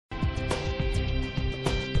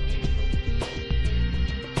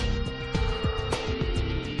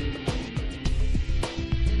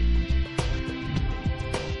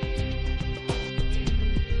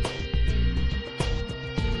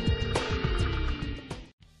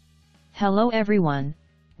Hello everyone,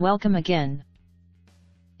 welcome again.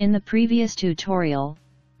 In the previous tutorial,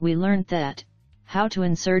 we learned that, how to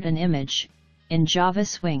insert an image, in Java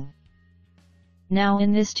Swing. Now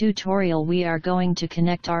in this tutorial we are going to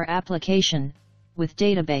connect our application, with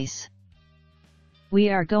database. We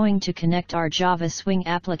are going to connect our Java Swing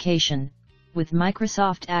application, with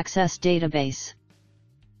Microsoft Access database.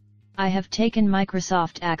 I have taken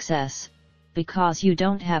Microsoft Access, because you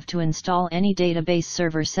don't have to install any database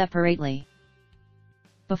server separately.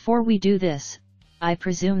 Before we do this, I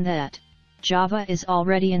presume that Java is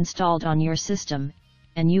already installed on your system,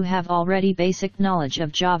 and you have already basic knowledge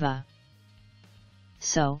of Java.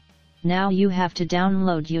 So, now you have to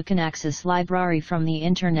download UcanAccess library from the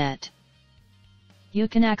internet.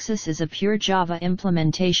 UcanAccess is a pure Java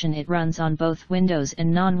implementation. It runs on both Windows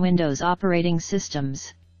and non-Windows operating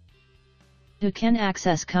systems.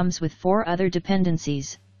 UcanAccess comes with 4 other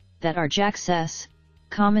dependencies, that are jaccess,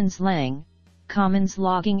 commons lang, commons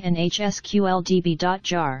logging and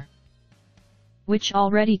hsqldb.jar, which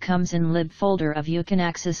already comes in lib folder of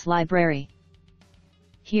UcanAccess library.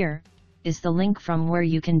 Here is the link from where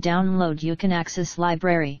you can download UcanAccess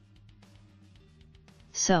library.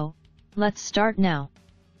 So, let's start now.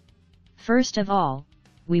 First of all,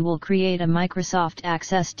 we will create a Microsoft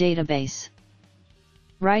Access database.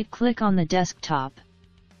 Right-click on the desktop,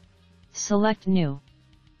 select New,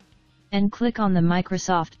 and click on the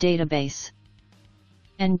Microsoft database,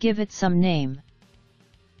 and give it some name.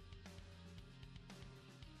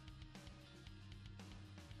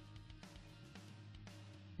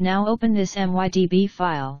 Now open this mydb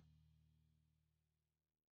file.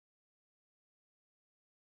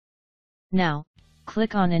 Now,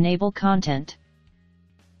 click on Enable Content,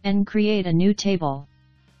 and create a new table,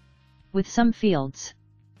 with some fields.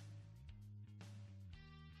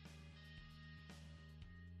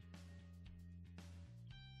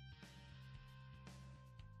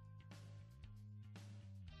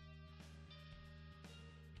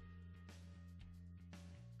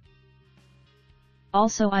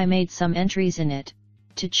 Also I made some entries in it,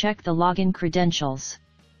 to check the login credentials.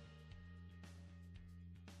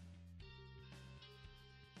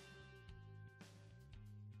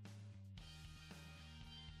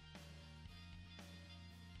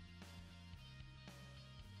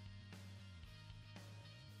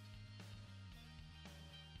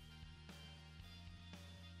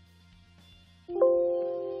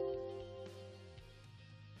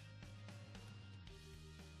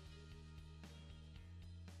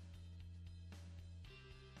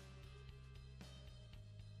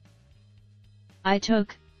 I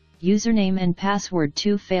took username and password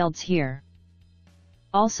 2 fields here.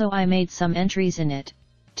 Also I made some entries in it,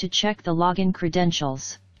 to check the login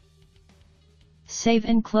credentials. Save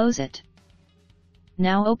and close it.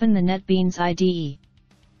 Now open the NetBeans IDE.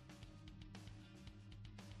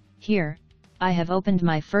 Here, I have opened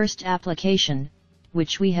my first application,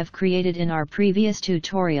 which we have created in our previous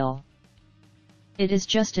tutorial. It is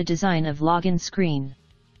just a design of login screen.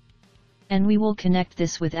 And we will connect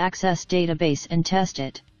this with Access database and test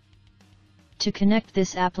it. To connect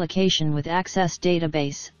this application with Access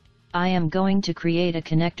database, I am going to create a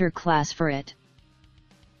connector class for it.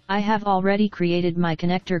 I have already created my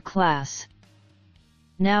connector class.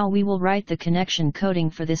 Now we will write the connection coding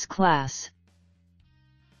for this class.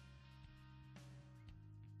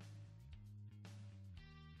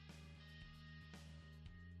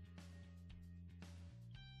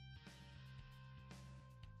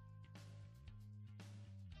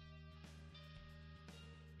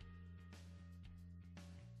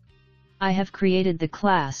 I have created the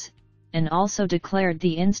class, and also declared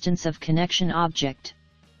the instance of connection object.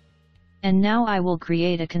 And now I will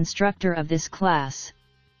create a constructor of this class.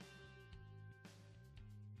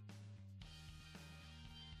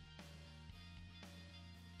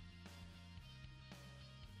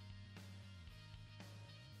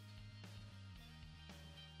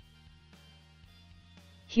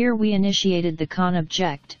 Here we initiated the con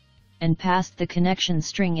object, and passed the connection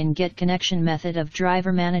string in getConnection method of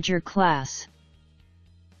driverManager class.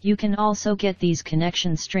 You can also get these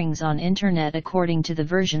connection strings on internet according to the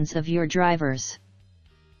versions of your drivers.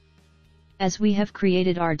 As we have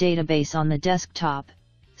created our database on the desktop,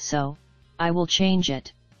 so, I will change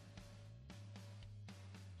it.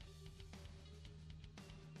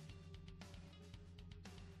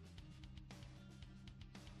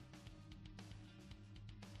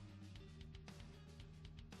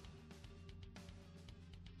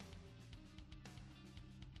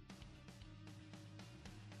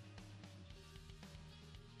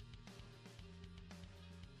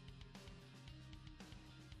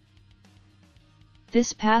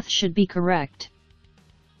 This path should be correct.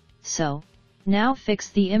 So, now fix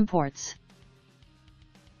the imports.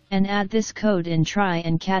 And add this code in try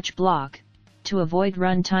and catch block, to avoid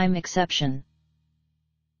runtime exception.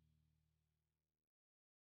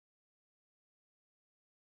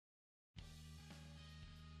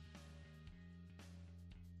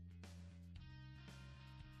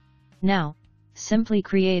 Now, simply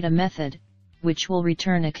create a method, which will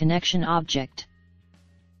return a connection object.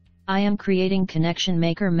 I am creating connection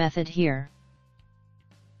maker method here.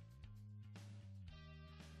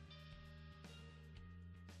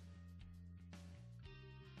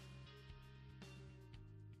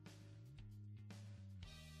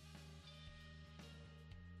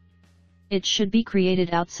 It should be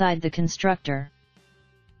created outside the constructor.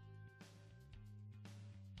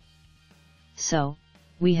 So,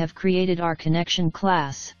 we have created our connection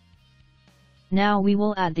class. Now we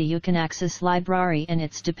will add the UcanAccess library and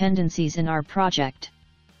its dependencies in our project.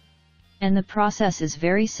 And the process is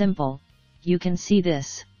very simple, you can see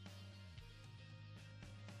this.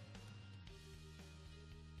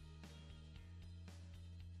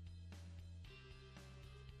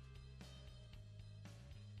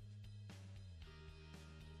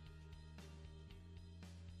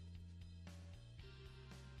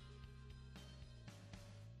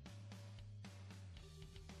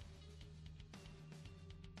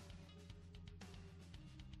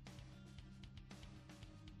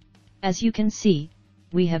 As you can see,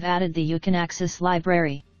 we have added the UcanAccess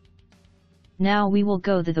library. Now we will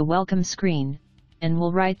go to the welcome screen, and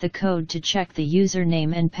we'll write the code to check the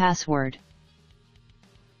username and password.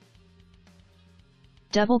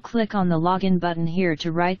 Double-click on the login button here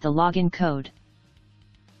to write the login code.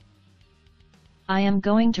 I am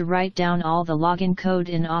going to write down all the login code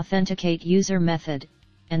in authenticate user method,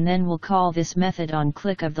 and then we'll call this method on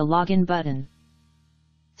click of the login button.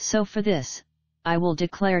 So for this, I will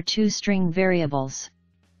declare two string variables,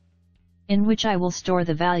 in which I will store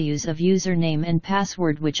the values of username and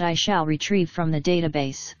password which I shall retrieve from the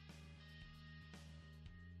database.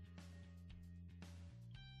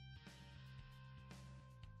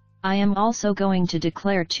 I am also going to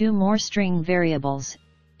declare two more string variables,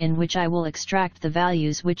 in which I will extract the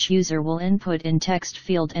values which user will input in text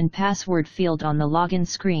field and password field on the login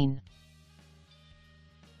screen.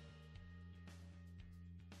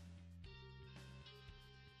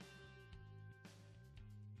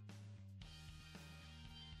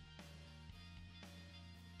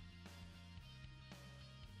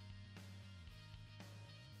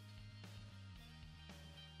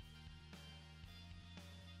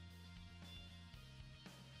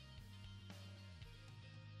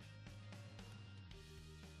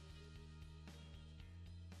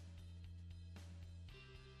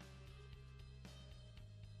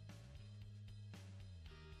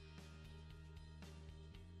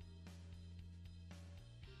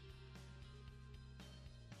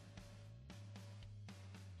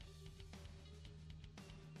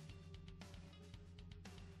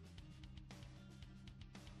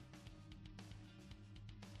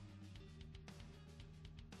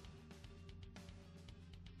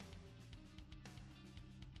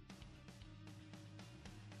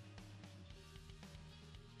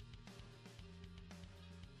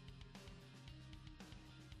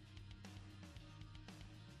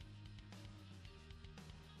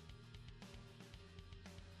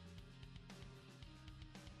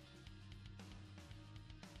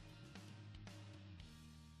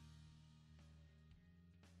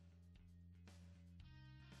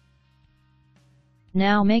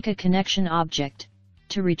 Now make a connection object,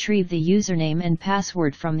 to retrieve the username and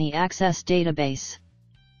password from the Access database.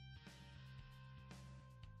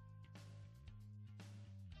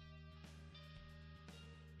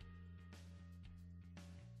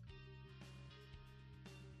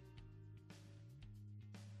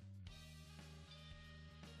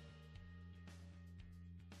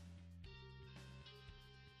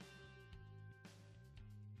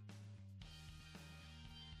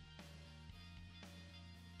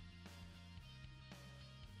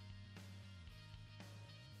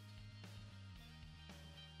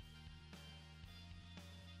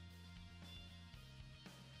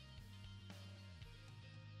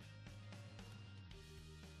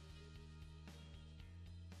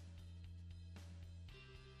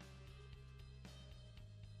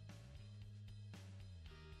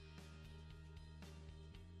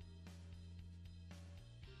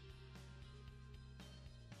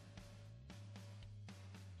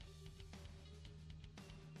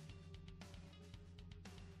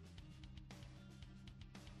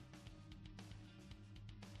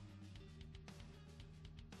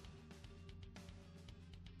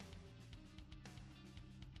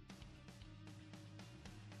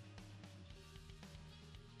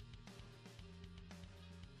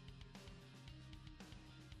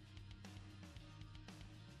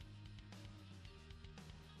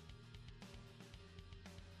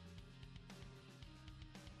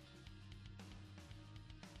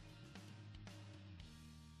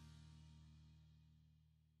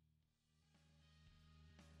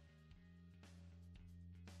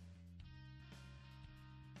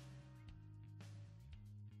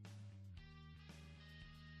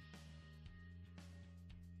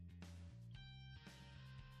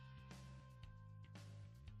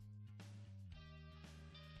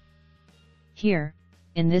 Here,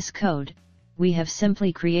 in this code, we have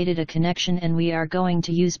simply created a connection and we are going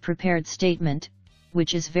to use prepared statement,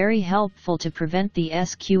 which is very helpful to prevent the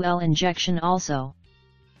SQL injection also.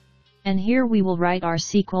 And here we will write our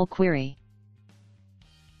SQL query.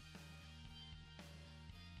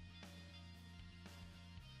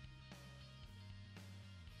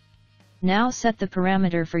 Now set the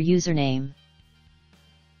parameter for username.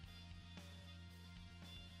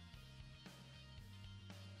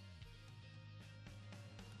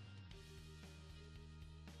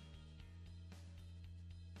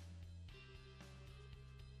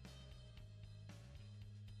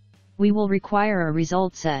 We will require a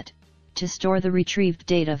result set to store the retrieved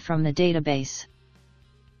data from the database.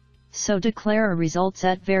 So declare a result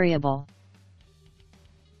set variable.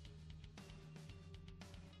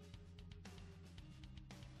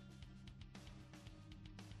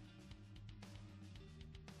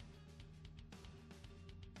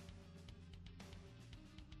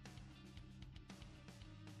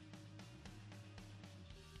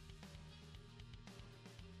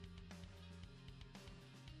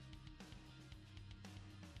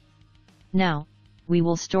 Now, we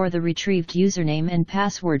will store the retrieved username and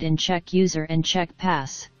password in check user and check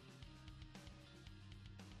pass.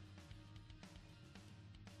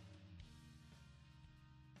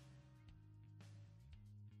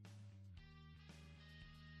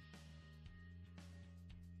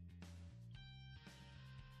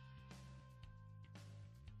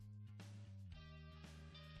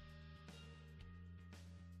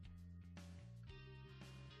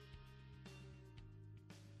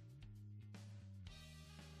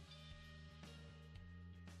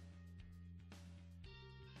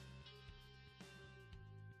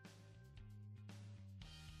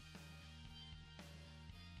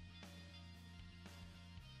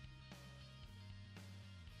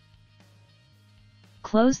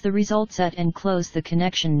 Close the result set and close the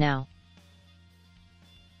connection now.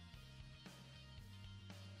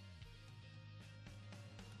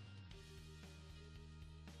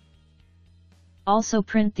 Also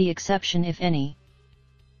print the exception if any.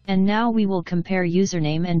 And now we will compare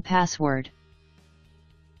username and password.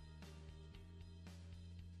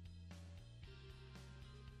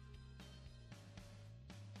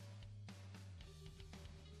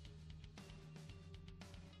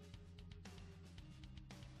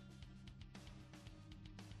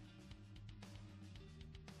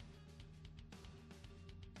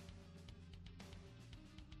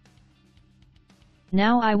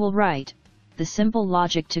 Now I will write the simple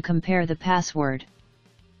logic to compare the password.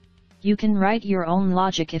 You can write your own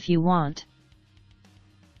logic if you want.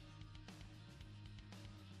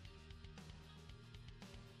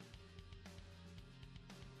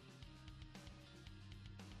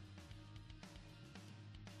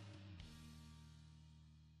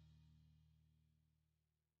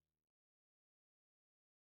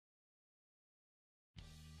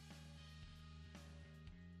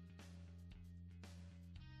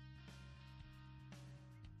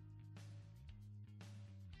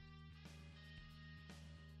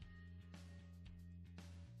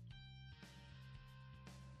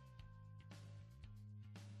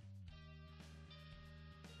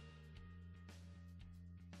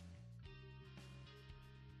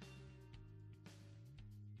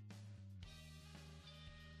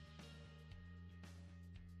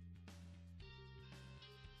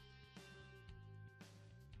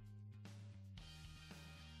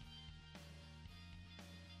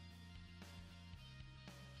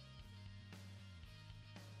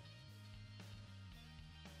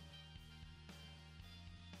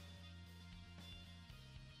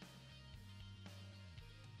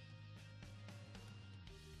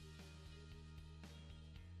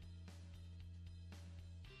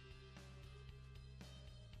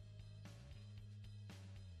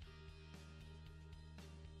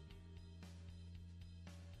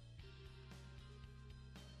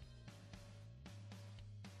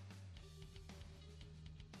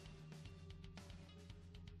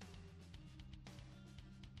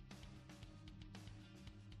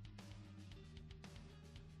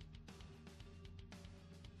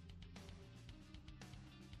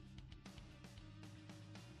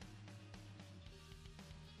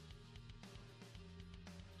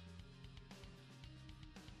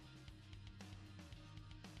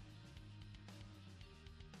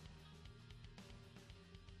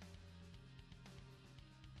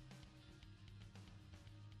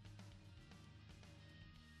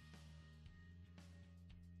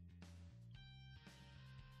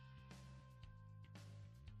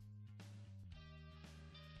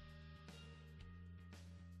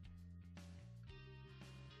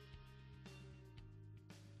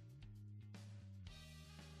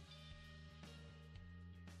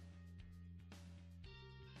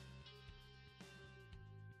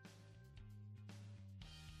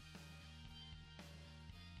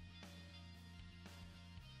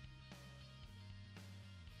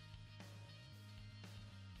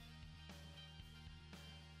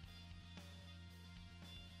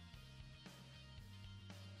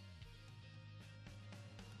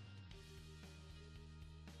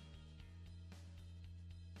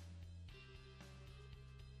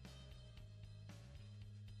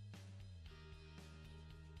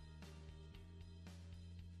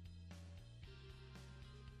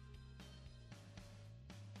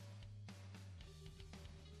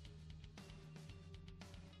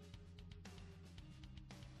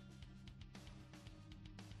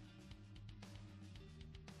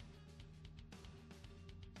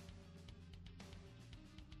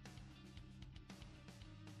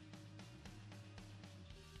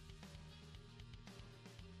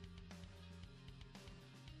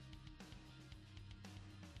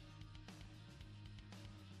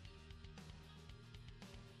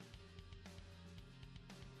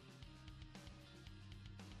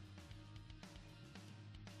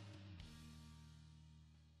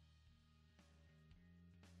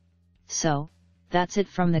 So, that's it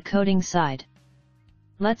from the coding side.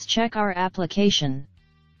 Let's check our application.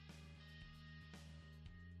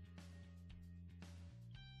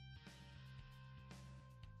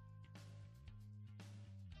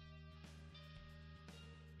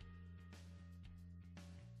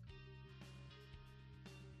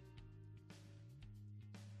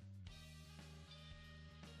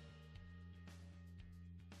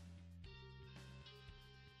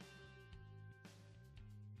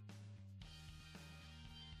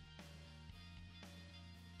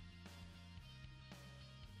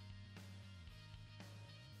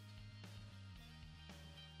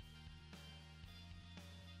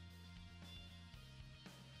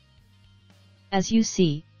 As you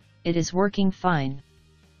see, it is working fine.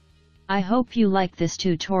 I hope you like this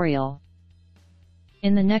tutorial.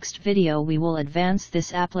 In the next video we will advance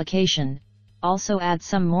this application, also add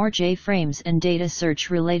some more JFrames and data search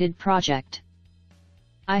related project.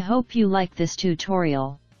 I hope you like this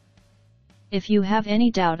tutorial. If you have any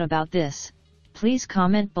doubt about this, please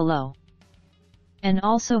comment below. And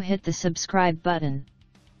also hit the subscribe button.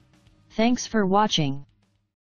 Thanks for watching.